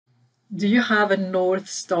Do you have a North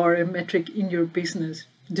Star metric in your business?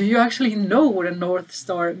 Do you actually know what a North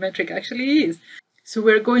Star metric actually is? So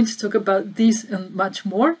we're going to talk about this and much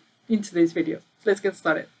more in today's video. Let's get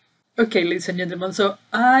started. Okay, ladies and gentlemen, so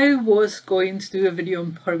I was going to do a video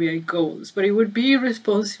on Power BI goals, but it would be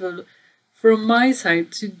irresponsible from my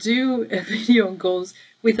side to do a video on goals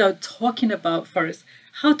without talking about first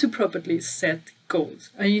how to properly set goals.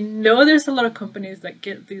 And you know there's a lot of companies that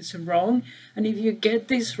get this wrong, and if you get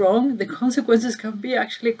this wrong, the consequences can be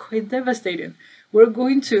actually quite devastating. I'm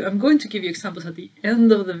going to give you examples at the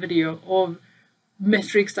end of the video of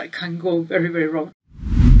metrics that can go very, very wrong.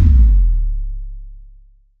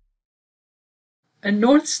 A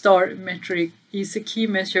North Star metric is a key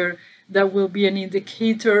measure that will be an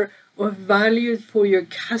indicator of value for your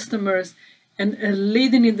customers and a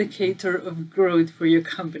leading indicator of growth for your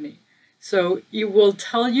company. So it will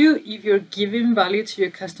tell you if you're giving value to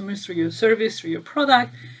your customers through your service, through your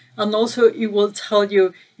product, and also it will tell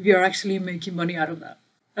you if you're actually making money out of that.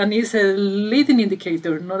 And it's a leading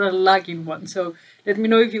indicator, not a lagging one. So let me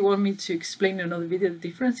know if you want me to explain in another video the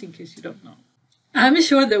difference in case you don't know. I'm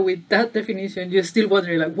sure that with that definition, you're still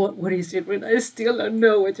wondering, like, what is it? But I still don't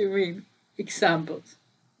know what you mean. Examples.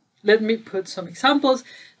 Let me put some examples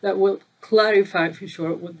that will clarify for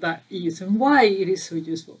sure what that is and why it is so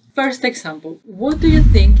useful. First example, what do you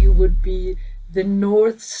think it would be the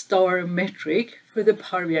North Star metric for the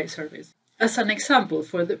Power BI service? As an example,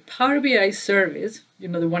 for the Power BI service, you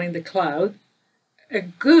know, the one in the cloud, a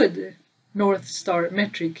good North Star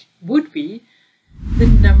metric would be the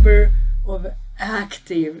number of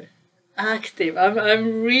active.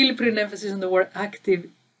 I'm really putting emphasis on the word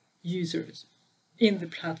active users in the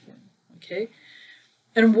platform, okay?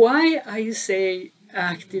 And why I say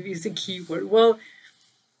active is the key word? Well,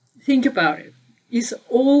 think about it. It's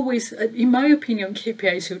always, in my opinion,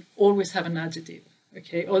 KPIs should always have an adjective,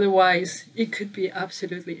 okay? Otherwise, it could be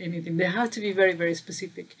absolutely anything. They have to be very, very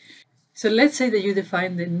specific. So let's say that you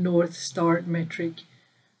define the North Star metric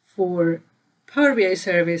for Power BI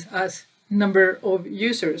service as number of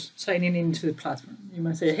users signing into the platform. You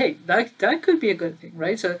might say, hey, that could be a good thing,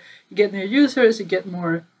 right? So you get new users, you get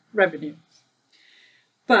more revenue.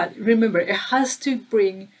 But remember, it has to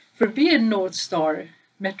bring, for being a North Star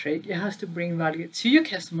metric, it has to bring value to your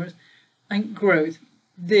customers and growth.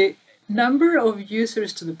 The number of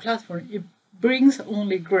users to the platform, it brings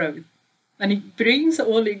only growth. And it brings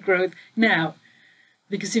only growth now.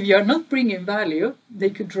 Because if you're not bringing value,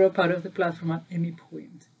 they could drop out of the platform at any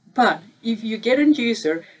point. But if you get a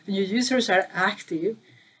user and your users are active,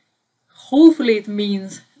 hopefully it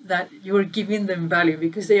means that you're giving them value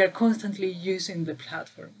because they are constantly using the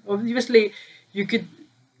platform. Obviously, you could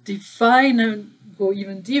define and go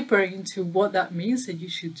even deeper into what that means, and you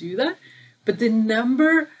should do that. But the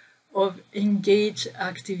number of engaged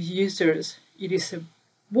active users, it is a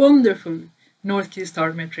wonderful North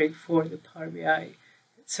Star metric for the Power BI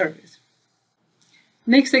service.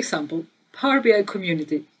 Next example, Power BI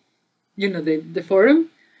community. You know, the forum.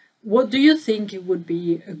 What do you think it would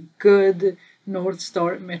be a good North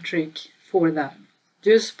Star metric for that?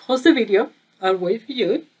 Just pause the video. I'll wait for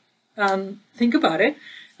you and think about it,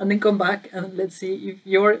 and then come back and let's see if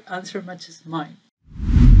your answer matches mine.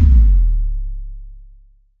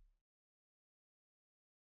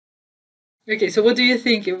 Okay, so what do you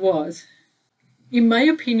think it was? In my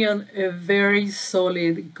opinion, a very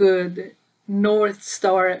solid, good North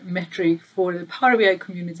Star metric for the Power BI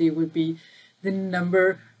community would be the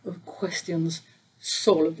number of questions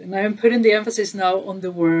solved. And I am putting the emphasis now on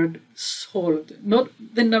the word solved, not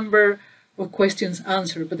the number of questions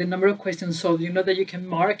answered, but the number of questions solved. You know that you can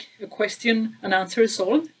mark a question and answer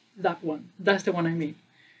solved? That one. That's the one I mean.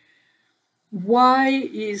 Why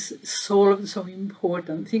is solved so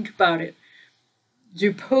important? Think about it.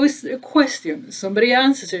 You post a question, somebody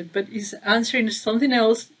answers it, but is answering something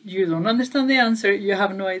else, you don't understand the answer, you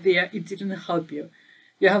have no idea, it didn't help you.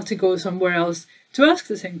 You have to go somewhere else to ask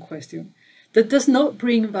the same question. That does not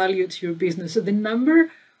bring value to your business. So the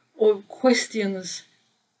number of questions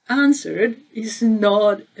answered is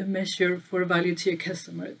not a measure for value to your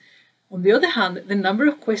customer. On the other hand, the number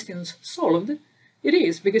of questions solved, it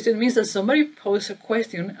is, because it means that somebody posed a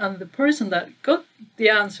question and the person that got the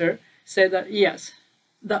answer said that, yes,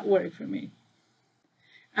 that worked for me.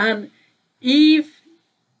 And if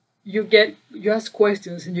you ask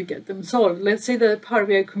questions and you get them solved, let's say the Power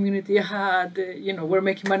BI community had, we're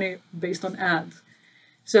making money based on ads.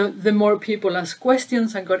 So the more people ask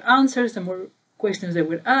questions and got answers, the more questions they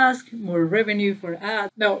would ask, more revenue for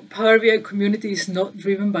ads. Now, Power BI community is not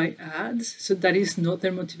driven by ads, so that is not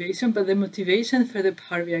their motivation, but the motivation for the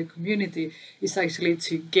Power BI community is actually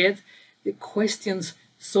to get the questions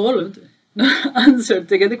solved, not answered,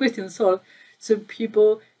 to get the question solved, so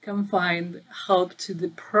people can find help to the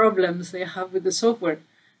problems they have with the software,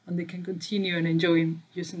 and they can continue and enjoy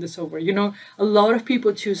using the software. You know, a lot of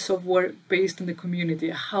people choose software based on the community,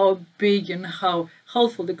 how big and how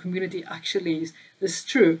helpful the community actually is. That's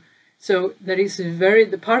true. So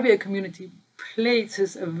the Power BI community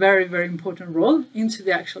places a very, very important role into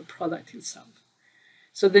the actual product itself.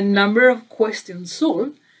 So the number of questions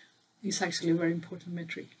solved is actually a very important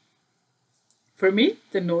metric. For me,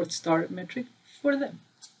 the North Star metric for them.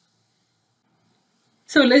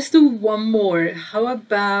 So let's do one more. How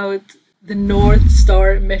about the North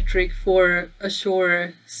Star metric for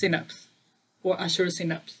Azure Synapse or Azure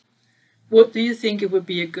Synapse? What do you think it would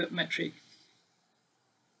be a good metric?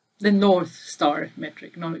 The North Star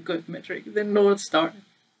metric, not a good metric, the North Star.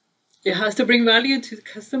 It has to bring value to the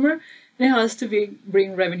customer, and it has to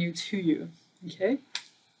bring revenue to you, okay?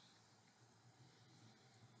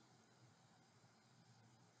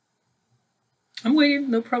 I'm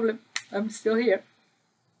waiting, no problem. I'm still here.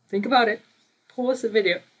 Think about it. Pause the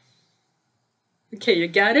video. Okay, you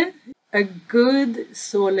got it? A good,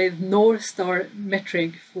 solid North Star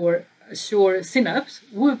metric for Azure Synapse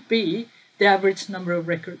would be the average number of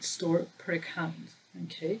records stored per account,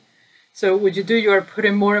 okay? So what you do, you are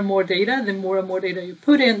putting more and more data. The more and more data you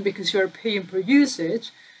put in, because you are paying per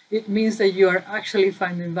usage, it means that you are actually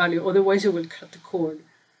finding value. Otherwise, you will cut the cord,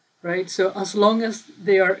 right? So as long as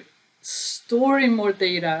they are storing more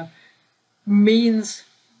data, means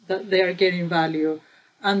that they are getting value.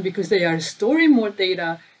 And because they are storing more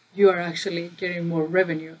data, you are actually getting more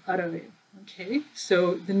revenue out of it, okay?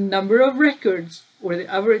 So the number of records or the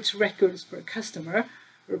average records per customer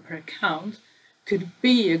or per account could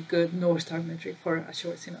be a good North Star metric for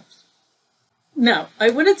Azure Synapse. Now, I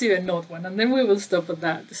want to do a note one, and then we will stop at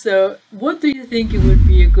that. So what do you think it would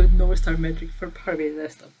be a good North Star metric for Power BI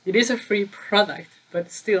Desktop? It is a free product,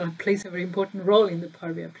 but still it plays a very important role in the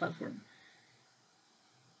Power BI platform.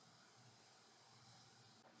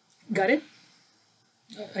 Got it?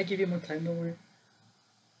 I give you more time, don't worry.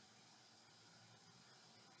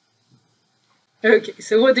 Okay,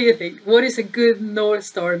 so what do you think? What is a good North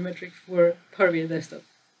Star metric for Power BI Desktop?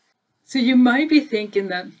 So you might be thinking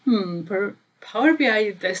that, for Power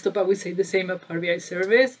BI Desktop, I would say the same as Power BI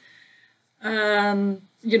Service, and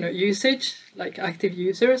usage, like active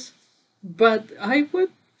users, but I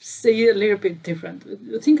would say a little bit different.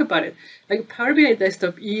 Think about it. Like Power BI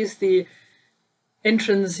Desktop is the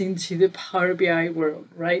entrance into the Power BI world,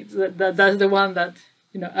 right? That's the one that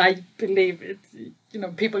I believe it.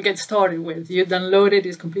 People get started with. You download it;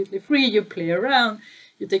 it's completely free. You play around,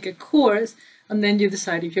 you take a course, and then you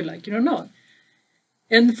decide if you like it or not.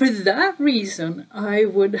 And for that reason, I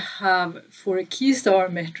would have, for a key star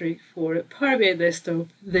metric for Power BI Desktop,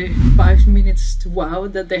 the 5 minutes to wow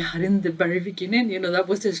that they had in the very beginning. That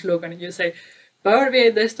was the slogan. And you say, Power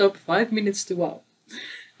BI Desktop, 5 minutes to wow.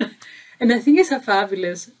 And I think it's a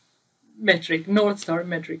fabulous metric, North Star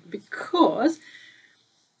metric, because,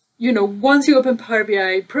 once you open Power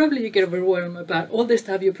BI, probably you get overwhelmed about all the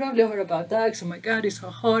stuff. You probably heard about DAX. Oh my God, it's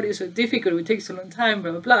so hard, it's so difficult, it takes a long time,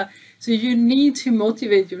 blah, blah, blah. So you need to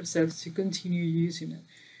motivate yourself to continue using it.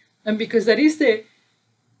 And because that is the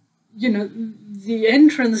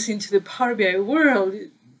entrance into the Power BI world,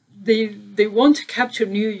 they want to capture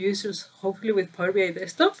new users, hopefully with Power BI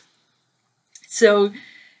Desktop. So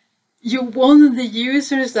you want the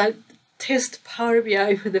users that test Power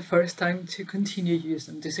BI for the first time to continue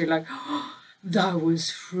using them, to say like, oh, that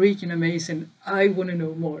was freaking amazing, I want to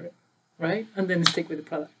know more, right? And then stick with the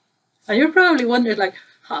product. And you're probably wondering like,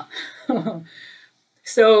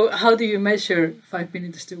 so how do you measure 5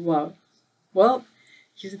 minutes to wow? Well,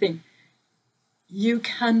 here's the thing. You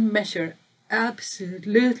can measure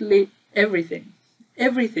absolutely everything.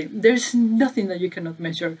 Everything. There's nothing that you cannot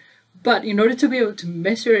measure. But in order to be able to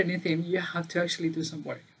measure anything, you have to actually do some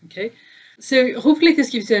work, okay? So hopefully this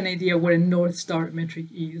gives you an idea what a North Star metric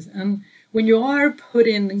is. And when you are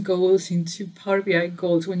putting goals into Power BI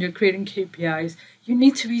goals, when you're creating KPIs, you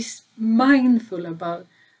need to be mindful about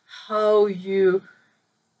how you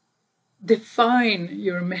define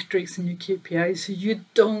your metrics and your KPIs so you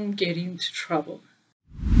don't get into trouble.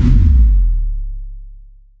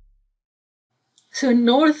 So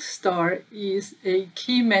North Star is a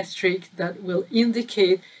key metric that will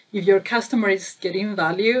indicate if your customer is getting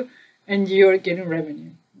value and you're getting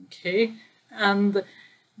revenue, okay? And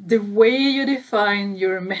the way you define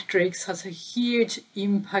your metrics has a huge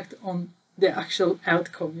impact on the actual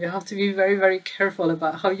outcome. You have to be very, very careful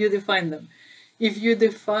about how you define them. If you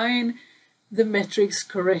define the metrics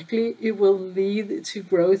correctly, it will lead to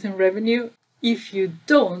growth and revenue. If you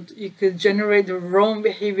don't, you could generate the wrong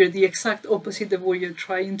behavior, the exact opposite of what you're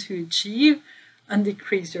trying to achieve, and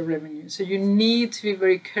decrease your revenue. So you need to be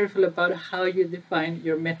very careful about how you define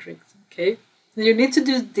your metrics, okay? So you need to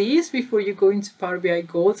do this before you go into Power BI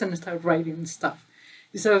goals and start writing stuff.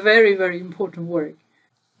 It's a very, very important work.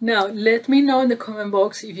 Now, let me know in the comment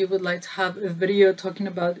box if you would like to have a video talking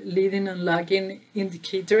about leading and lagging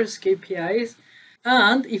indicators, KPIs,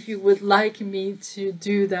 and if you would like me to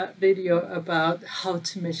do that video about how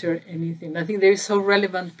to measure anything. I think they're so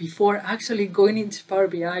relevant before actually going into Power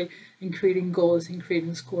BI and creating goals and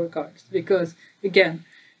creating scorecards, because again,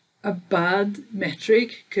 a bad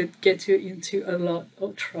metric could get you into a lot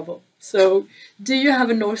of trouble. So do you have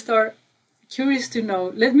a North Star? Curious to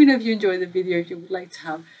know. Let me know if you enjoyed the video, if you would like to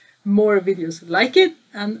have more videos like it,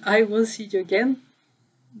 and I will see you again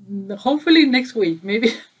hopefully next week.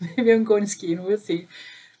 Maybe I'm going skiing, we'll see.